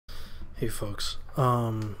Hey folks,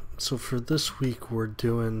 so for this week we're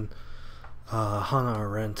doing Hannah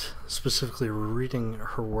Arendt. Specifically, we're reading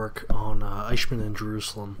her work on Eichmann in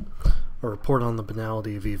Jerusalem, a report on the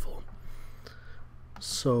banality of evil.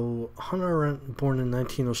 So Hannah Arendt, born in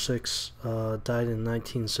 1906, died in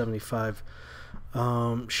 1975.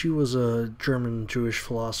 She was a German Jewish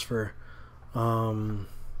philosopher.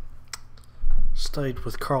 Studied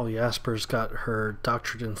with Karl Jaspers, got her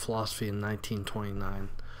doctorate in philosophy in 1929.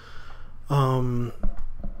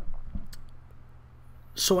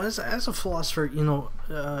 So as a philosopher,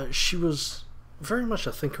 she was very much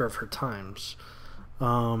a thinker of her times,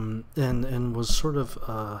 and was sort of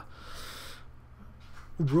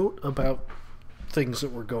wrote about things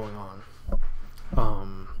that were going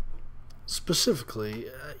on. Specifically,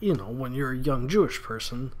 when you're a young Jewish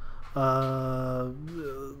person, living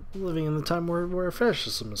in the time where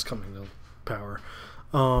fascism is coming to power.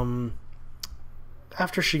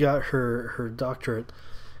 After she got her doctorate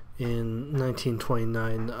in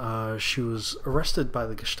 1929, she was arrested by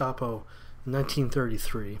the Gestapo in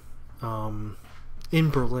 1933, in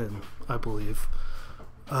Berlin, I believe.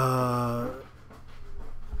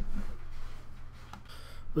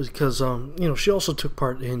 Because she also took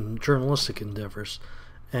part in journalistic endeavors,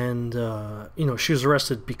 and she was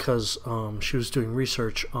arrested because she was doing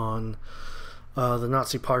research on the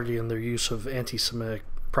Nazi Party and their use of anti-Semitic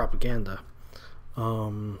propaganda.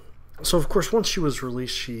 So of course, once she was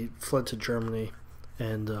released, she fled to Germany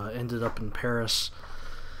and ended up in Paris.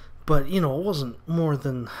 But it wasn't more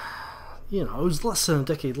than it was less than a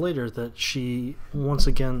decade later that she once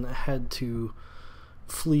again had to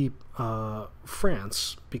flee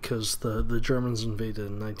France because the Germans invaded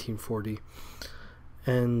in 1940.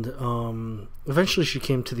 And eventually she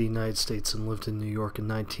came to the United States and lived in New York in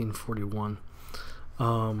 1941.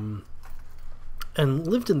 And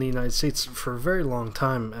lived in the United States for a very long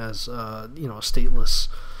time as a stateless,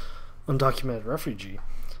 undocumented refugee.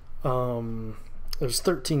 It was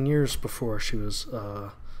 13 years before she was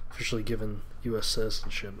officially given U.S.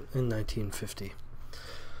 citizenship in 1950.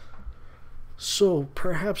 So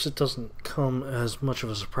perhaps it doesn't come as much of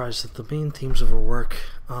a surprise that the main themes of her work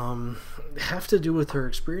have to do with her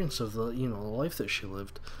experience of the life that she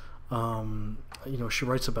lived. She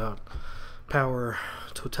writes about power,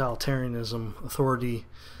 totalitarianism, authority,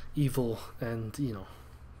 evil, and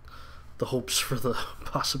the hopes for the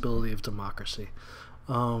possibility of democracy.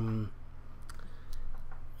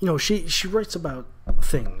 She writes about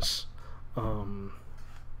things. How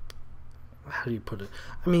do you put it?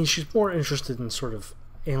 I mean, she's more interested in sort of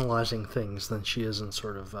analyzing things than she is in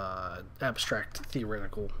sort of abstract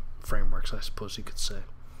theoretical frameworks, I suppose you could say.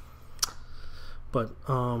 But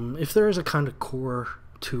if there is a kind of core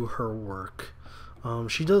to her work,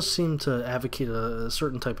 she does seem to advocate a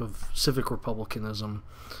certain type of civic republicanism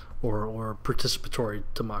or participatory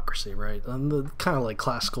democracy, right? And the kind of like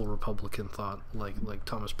classical Republican thought, like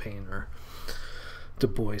Thomas Paine or Du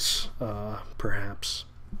Bois, perhaps.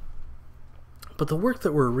 But the work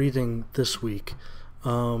that we're reading this week,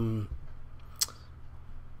 it's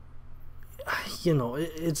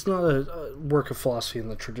not a work of philosophy in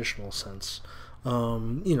the traditional sense.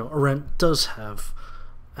 Arendt does have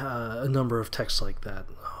a number of texts like that,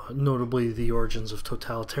 notably The Origins of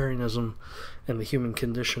Totalitarianism and The Human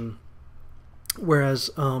Condition, whereas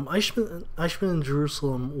Eichmann in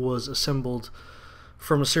Jerusalem was assembled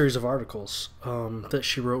from a series of articles that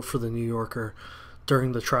she wrote for The New Yorker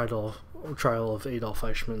during the trial of Adolf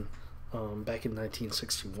Eichmann back in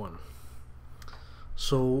 1961.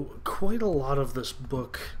 So quite a lot of this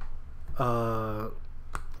book that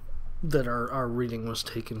our reading was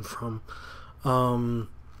taken from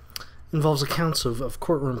involves accounts of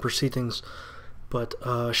courtroom proceedings, but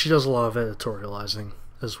she does a lot of editorializing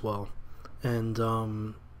as well. And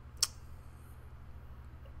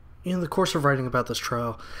in the course of writing about this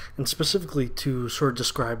trial, and specifically to sort of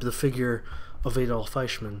describe the figure of Adolf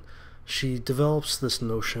Eichmann, she develops this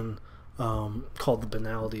notion called the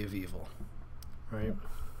banality of evil, right?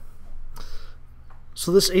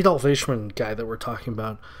 So this Adolf Eichmann guy that we're talking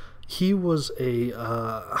about, he was a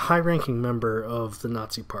high-ranking member of the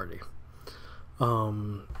Nazi Party,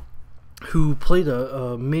 who played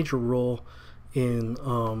a major role in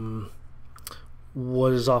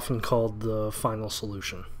what is often called the final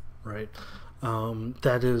solution, right?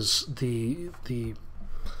 That is the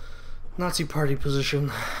Nazi Party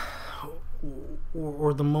position,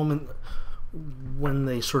 or the moment when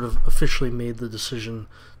they sort of officially made the decision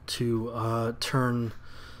to turn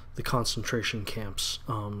the concentration camps,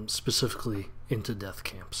 specifically into death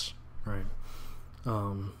camps, right?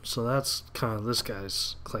 So that's kind of this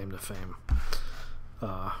guy's claim to fame,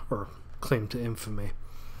 or claim to infamy.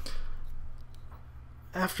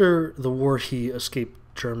 After the war, he escaped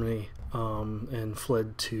Germany and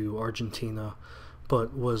fled to Argentina,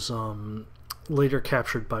 but was later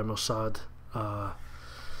captured by Mossad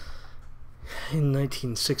in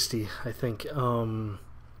 1960, I think.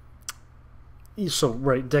 So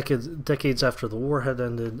right, decades after the war had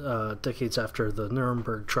ended, decades after the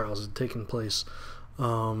Nuremberg trials had taken place.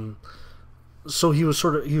 So he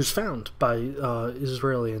was found by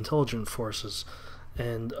Israeli intelligence forces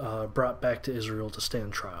and brought back to Israel to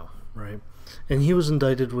stand trial, right? And he was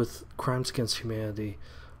indicted with crimes against humanity,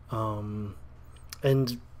 and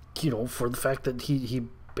for the fact that he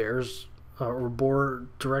bears or bore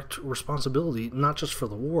direct responsibility not just for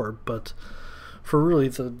the war, but for really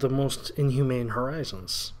the most inhumane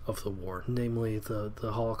horizons of the war, namely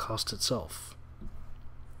the Holocaust itself.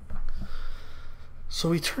 So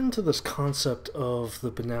we turn to this concept of the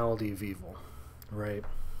banality of evil, right?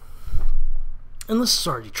 And this is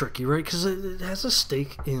already tricky, right? Because it has a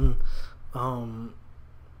stake in,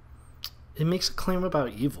 it makes a claim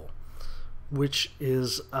about evil, which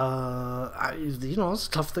is, it's a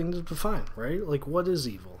tough thing to define, right? Like, what is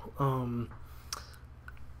evil?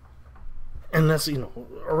 And that's,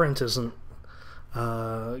 Arendt isn't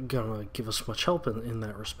gonna give us much help in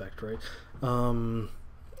that respect, right?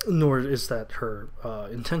 Nor is that her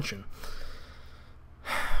intention.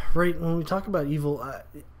 Right, when we talk about evil, a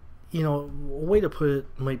way to put it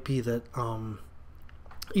might be that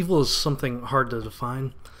evil is something hard to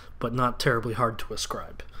define, but not terribly hard to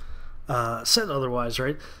ascribe. Said otherwise,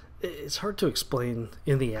 right, it's hard to explain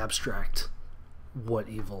in the abstract what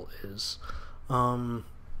evil is.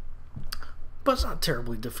 But it's not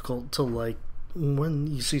terribly difficult to, like, when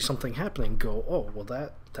you see something happening, go, oh,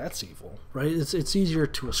 well, that's evil, right? It's easier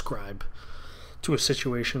to ascribe to a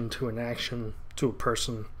situation, to an action, to a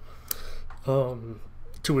person, to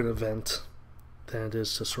an event, than it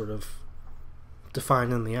is to sort of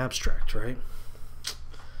define in the abstract, right?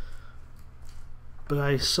 But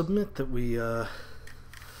I submit that we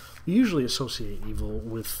usually associate evil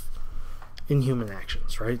with inhuman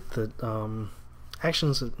actions, right? That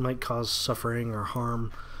actions that might cause suffering or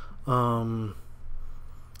harm, right?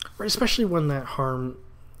 Especially when that harm,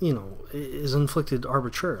 is inflicted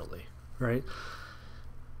arbitrarily, right?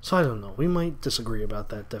 So I don't know. We might disagree about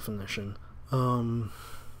that definition. But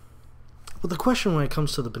the question when it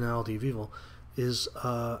comes to the banality of evil is,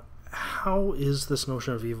 how is this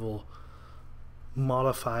notion of evil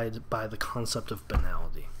modified by the concept of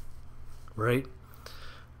banality, right?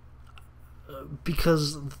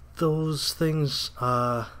 Because those things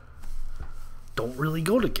don't really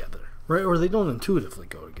go together, right? Or they don't intuitively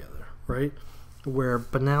go together, right? Where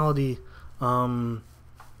banality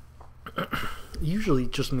usually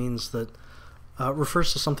just means that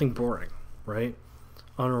refers to something boring, right?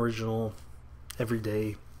 Unoriginal,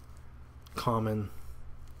 everyday, common,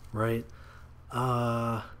 right?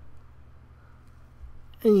 And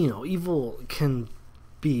evil can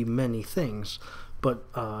be many things, but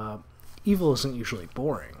evil isn't usually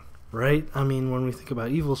boring, right? I mean, when we think about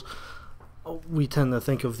evils, we tend to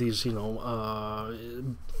think of these,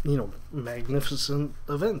 magnificent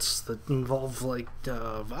events that involve, like,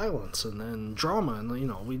 violence and drama, and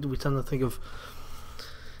we tend to think of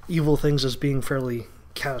evil things as being fairly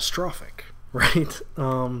catastrophic, right?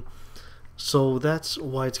 So that's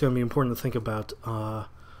why it's going to be important to think about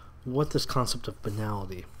what this concept of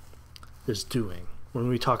banality is doing when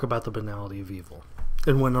we talk about the banality of evil,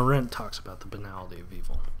 and when Arendt talks about the banality of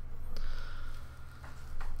evil.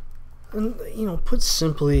 And, put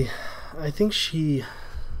simply, I think she's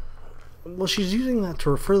using that to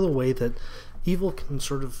refer to the way that evil can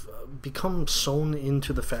sort of become sewn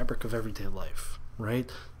into the fabric of everyday life,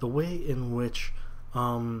 right? The way in which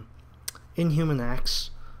inhuman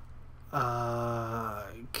acts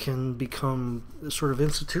can become sort of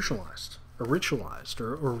institutionalized, or ritualized,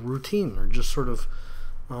 or routine, or just sort of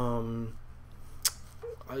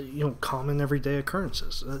common everyday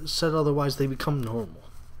occurrences. Said otherwise, they become normal,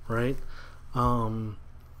 right?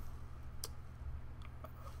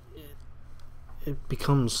 It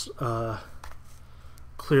becomes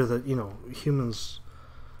clear that humans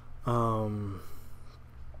are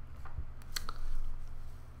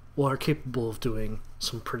capable of doing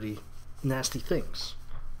some pretty nasty things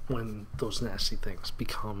when those nasty things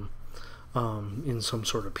become, in some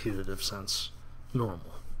sort of putative sense,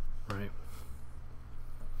 normal, right?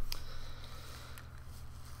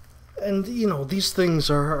 And, these things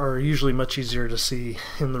are usually much easier to see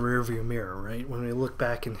in the rearview mirror, right? When we look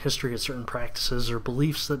back in history at certain practices or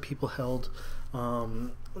beliefs that people held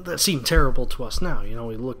that seem terrible to us now.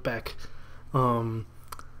 We look back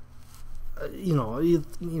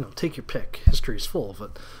take your pick. History's full of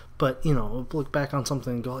it. But, look back on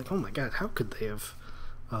something and go like, oh my God, how could they have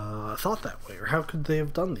thought that way? Or how could they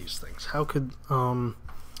have done these things? How could,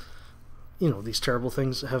 these terrible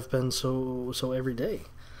things have been so every day?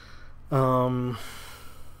 We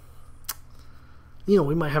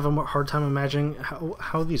might have a hard time imagining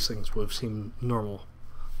how these things would have seemed normal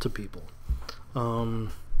to people.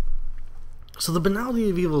 So the banality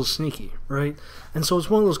of evil is sneaky, right? And so it's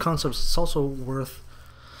one of those concepts. It's also worth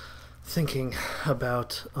thinking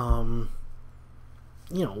about,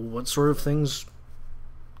 what sort of things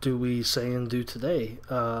do we say and do today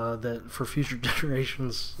that for future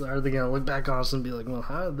generations, are they going to look back on us and be like, well,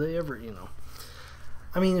 how did they ever,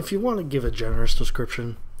 I mean, if you want to give a generous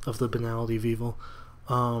description of the banality of evil,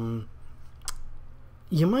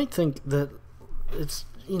 you might think that it's,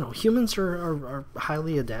 humans are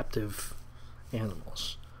highly adaptive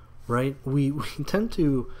animals, right? We tend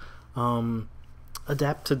to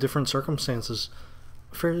adapt to different circumstances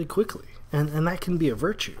fairly quickly, and that can be a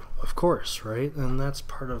virtue, of course, right? And that's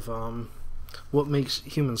part of what makes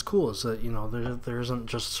humans cool, is that there isn't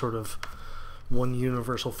just sort of one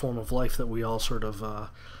universal form of life that we all sort of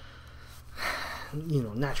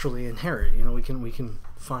naturally inherit. We can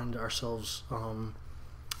find ourselves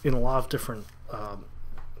in a lot of different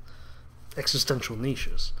existential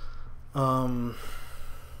niches. But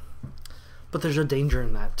there's a danger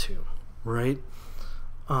in that too, right?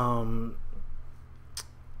 In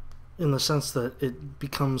the sense that it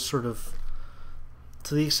becomes sort of,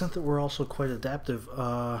 to the extent that we're also quite adaptive,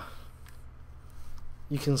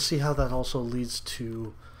 you can see how that also leads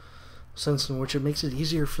to a sense in which it makes it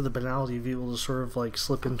easier for the banality of evil to sort of like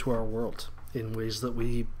slip into our world in ways that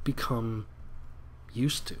we become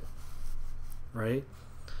used to, right?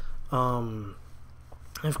 And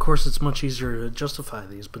of course, it's much easier to justify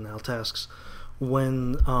these banal tasks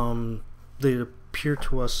when they appear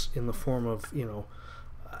to us in the form of,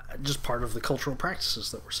 just part of the cultural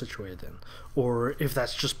practices that we're situated in, or if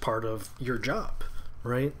that's just part of your job,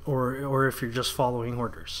 right? Or if you're just following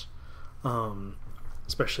orders,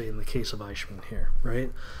 especially in the case of Eichmann here,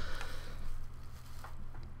 right?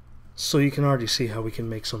 So you can already see how we can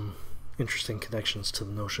make some interesting connections to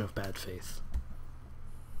the notion of bad faith.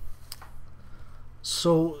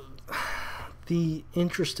 So the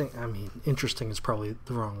interesting is probably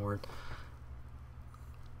the wrong word.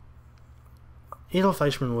 Adolf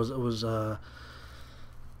Eichmann was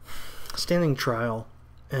standing trial,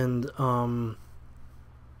 and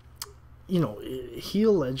he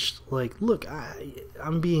alleged, like, look,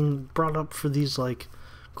 I'm being brought up for these like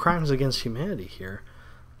crimes against humanity here,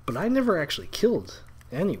 but I never actually killed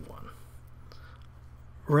anyone,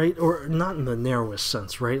 right? Or not in the narrowest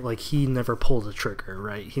sense, right? Like, he never pulled a trigger,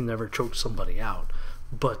 right? He never choked somebody out,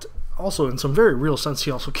 but also in some very real sense,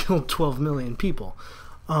 he also killed 12 million people.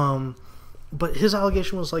 But his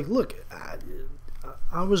allegation was like, look,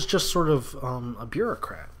 I was just sort of a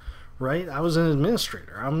bureaucrat, right? I was an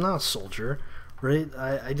administrator. I'm not a soldier, right?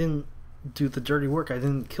 I didn't do the dirty work. I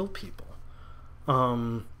didn't kill people.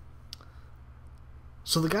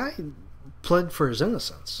 So the guy pled for his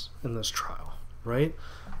innocence in this trial, right?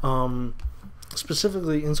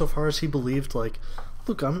 Specifically insofar as he believed, like,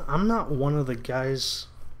 look, I'm not one of the guys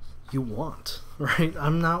you want, right?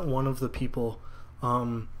 I'm not one of the people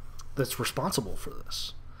that's responsible for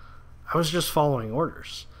this. I was just following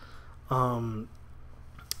orders. And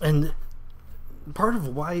part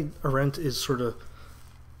of why Arendt is sort of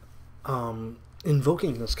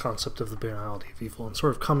invoking this concept of the banality of evil and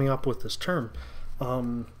sort of coming up with this term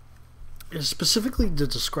is specifically to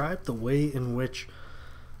describe the way in which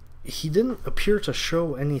he didn't appear to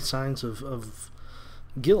show any signs of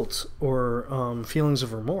guilt or feelings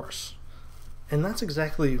of remorse. And that's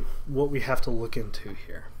exactly what we have to look into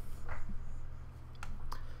here.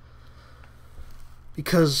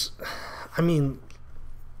 Because, the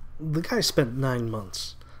guy spent 9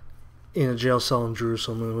 months in a jail cell in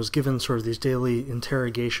Jerusalem and was given sort of these daily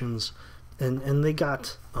interrogations, and they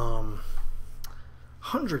got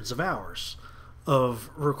hundreds of hours of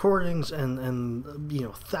recordings and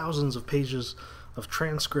thousands of pages of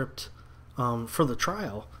transcript for the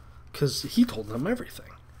trial, because he told them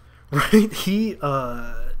everything, right? He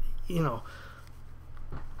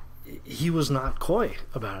was not coy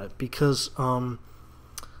about it, because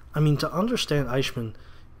to understand Eichmann,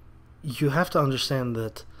 you have to understand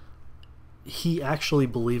that he actually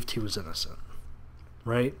believed he was innocent,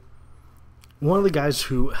 right? One of the guys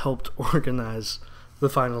who helped organize the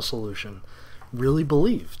final solution really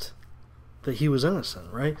believed that he was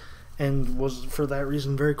innocent, right? And was, for that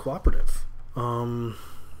reason, very cooperative.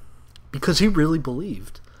 Because he really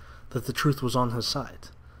believed that the truth was on his side.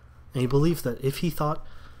 And he believed that if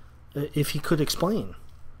he could explain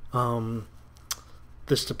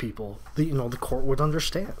this to people, the court would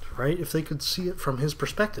understand, right? If they could see it from his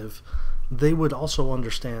perspective, they would also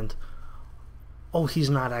understand, oh, he's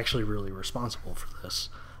not actually really responsible for this.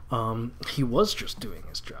 He was just doing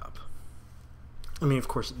his job. I mean, of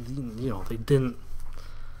course, they didn't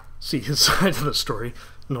see his side of the story,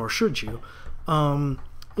 nor should you.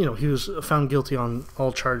 He was found guilty on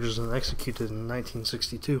all charges and executed in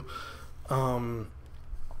 1962.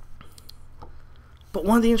 But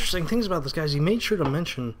one of the interesting things about this guy is he made sure to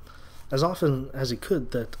mention, as often as he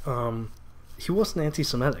could, that he wasn't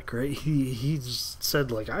anti-Semitic, right? He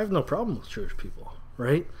said, like, I have no problem with Jewish people,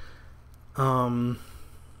 right? And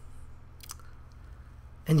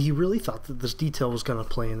he really thought that this detail was going to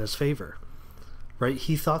play in his favor, right?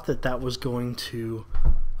 He thought that was going to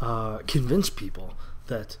convince people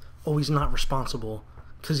that, oh, he's not responsible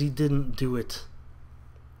because he didn't do it.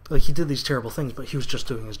 Like, he did these terrible things, but he was just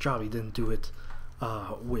doing his job. He didn't do it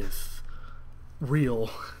with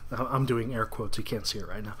real, I'm doing air quotes, you can't see it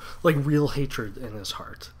right now, like real hatred in his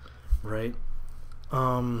heart, right?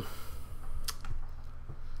 I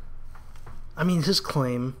mean, his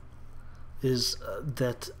claim is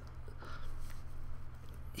that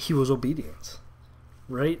he was obedient,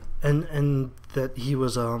 right? And that he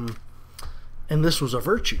was, and this was a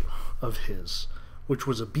virtue of his, which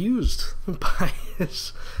was abused by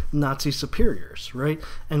his Nazi superiors, right?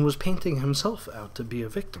 And was painting himself out to be a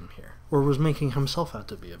victim here, or was making himself out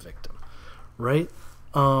to be a victim, right?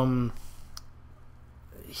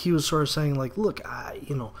 He was sort of saying, like, look,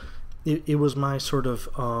 it was my sort of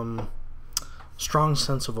strong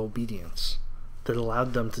sense of obedience that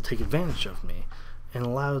allowed them to take advantage of me and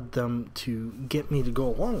allowed them to get me to go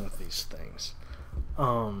along with these things.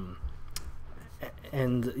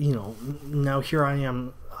 And now here I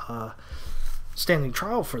am standing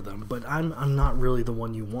trial for them, but I'm not really the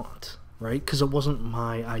one you want, right? Because it wasn't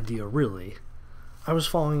my idea, really. I was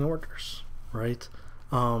following orders, right?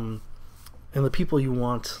 And the people you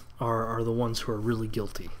want are the ones who are really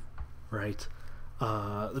guilty, right?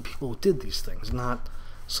 The people who did these things, not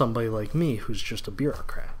somebody like me who's just a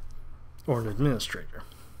bureaucrat or an administrator.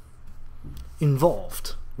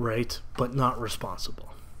 Involved, right? But not responsible.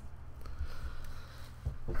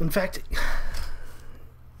 In fact,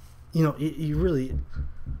 you really,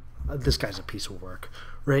 this guy's a piece of work,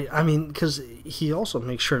 right? I mean, because he also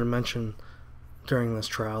makes sure to mention during this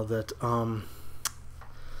trial that,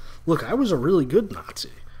 look, I was a really good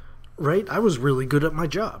Nazi, right? I was really good at my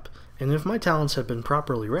job. And if my talents had been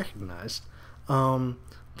properly recognized,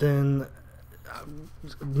 then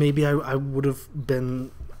maybe I would have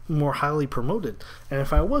been more highly promoted. And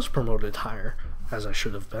if I was promoted higher, as I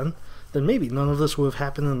should have been, then maybe none of this would have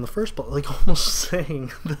happened in the first place. Like, almost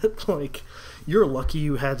saying that, like, you're lucky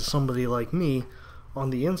you had somebody like me on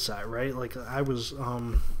the inside, right? Like, I was,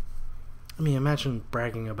 imagine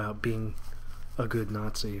bragging about being a good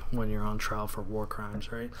Nazi when you're on trial for war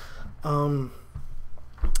crimes, right?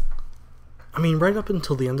 Right up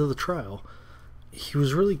until the end of the trial, he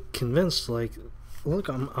was really convinced, like, look,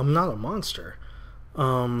 I'm not a monster.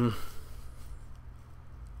 I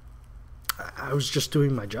was just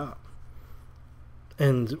doing my job.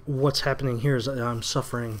 And what's happening here is that I'm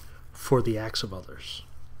suffering for the acts of others.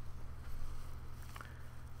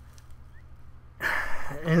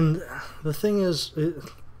 And the thing is,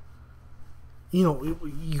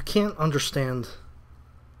 you can't understand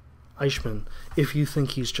Eichmann if you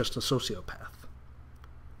think he's just a sociopath.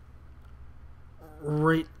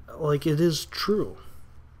 Right? Like, it is true.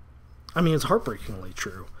 I mean, it's heartbreakingly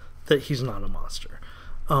true that he's not a monster.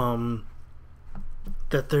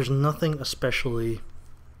 That there's nothing especially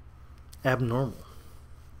abnormal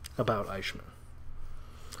about Eichmann.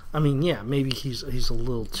 I mean, yeah, maybe he's a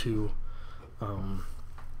little too...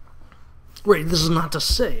 right, this is not to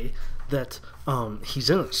say that he's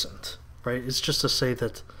innocent, right? It's just to say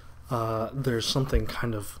that there's something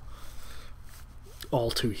kind of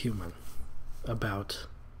all too human about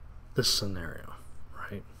this scenario,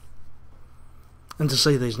 right? And to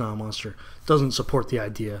say that he's not a monster doesn't support the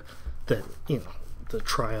idea that, the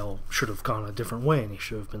trial should have gone a different way and he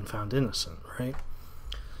should have been found innocent, right?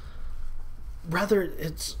 Rather,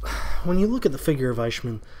 it's when you look at the figure of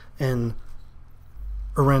Eichmann and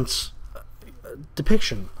Arendt's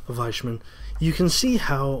depiction of Eichmann, you can see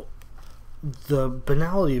how the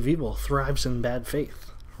banality of evil thrives in bad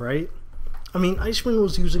faith, right? I mean, Eichmann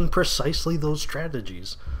was using precisely those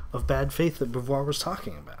strategies of bad faith that Beauvoir was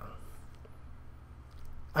talking about.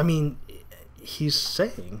 I mean, he's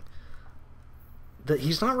saying that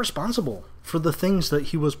he's not responsible for the things that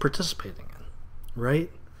he was participating in,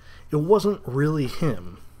 right? It wasn't really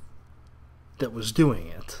him that was doing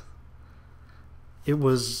it. It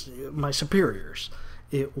was my superiors.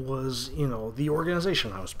 It was, the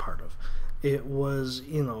organization I was part of. It was,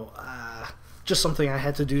 just something I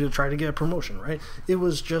had to do to try to get a promotion, right? It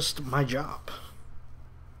was just my job.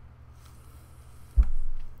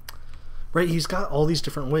 Right? He's got all these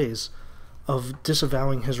different ways of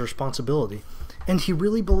disavowing his responsibility, and he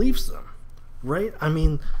really believes them, right? I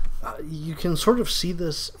mean, you can sort of see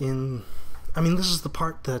this in... this is the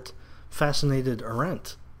part that fascinated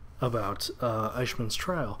Arendt about Eichmann's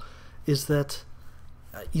trial, is that,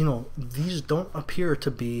 these don't appear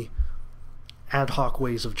to be ad hoc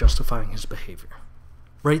ways of justifying his behavior,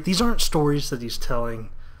 right? These aren't stories that he's telling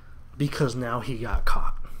because now he got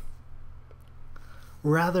caught.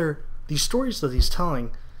 Rather, these stories that he's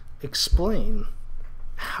telling explain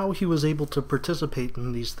how he was able to participate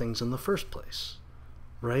in these things in the first place,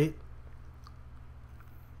 right?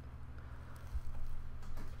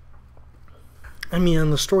 And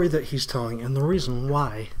the story that he's telling, and the reason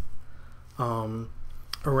why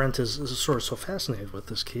Arendt is sort of so fascinated with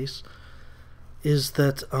this case, is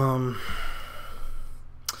that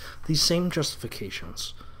these same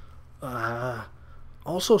justifications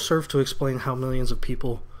also serve to explain how millions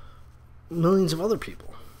of other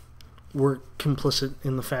people, were complicit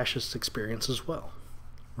in the fascist experience as well,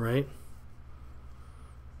 right?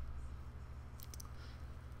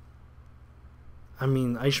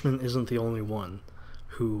 Eichmann isn't the only one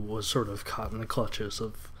who was sort of caught in the clutches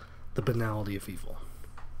of the banality of evil.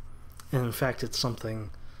 And in fact, it's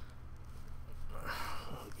something,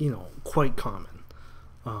 quite common.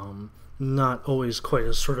 Not always quite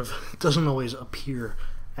as doesn't always appear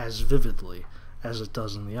as vividly as it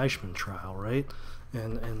does in the Eichmann trial, right?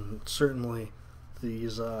 And certainly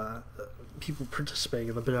these people participating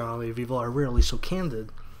in the banality of evil are rarely so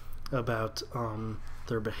candid about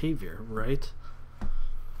their behavior, right?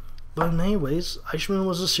 But in many ways, Eichmann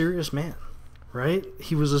was a serious man, right?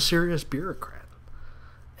 He was a serious bureaucrat,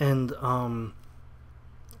 and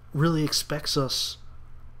really expects us,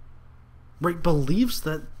 right? Believes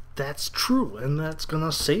that that's true, and that's going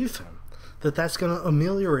to save him, that's going to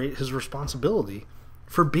ameliorate his responsibility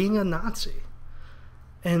for being a Nazi.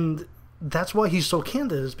 And that's why he's so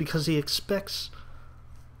candid, is because he expects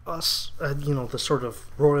us, the sort of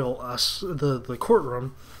royal us, the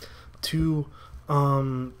courtroom, to,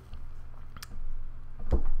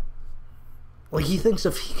 he thinks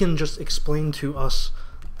if he can just explain to us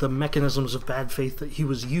the mechanisms of bad faith that he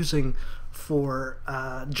was using for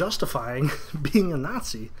justifying being a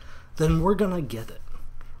Nazi, then we're going to get it,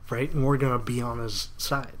 right? And we're going to be on his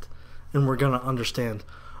side. And we're going to understand,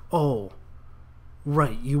 oh,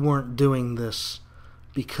 right, you weren't doing this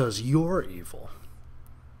because you're evil.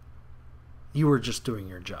 You were just doing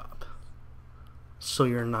your job. So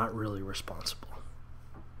you're not really responsible.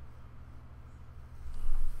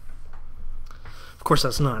 Of course,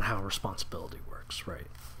 that's not how responsibility works, right?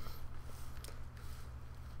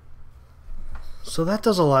 So that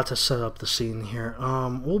does a lot to set up the scene here.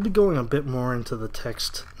 We'll be going a bit more into the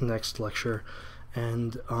text next lecture,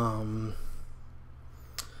 and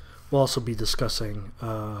we'll also be discussing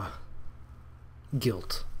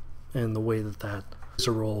guilt and the way that plays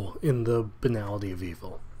a role in the banality of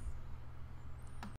evil.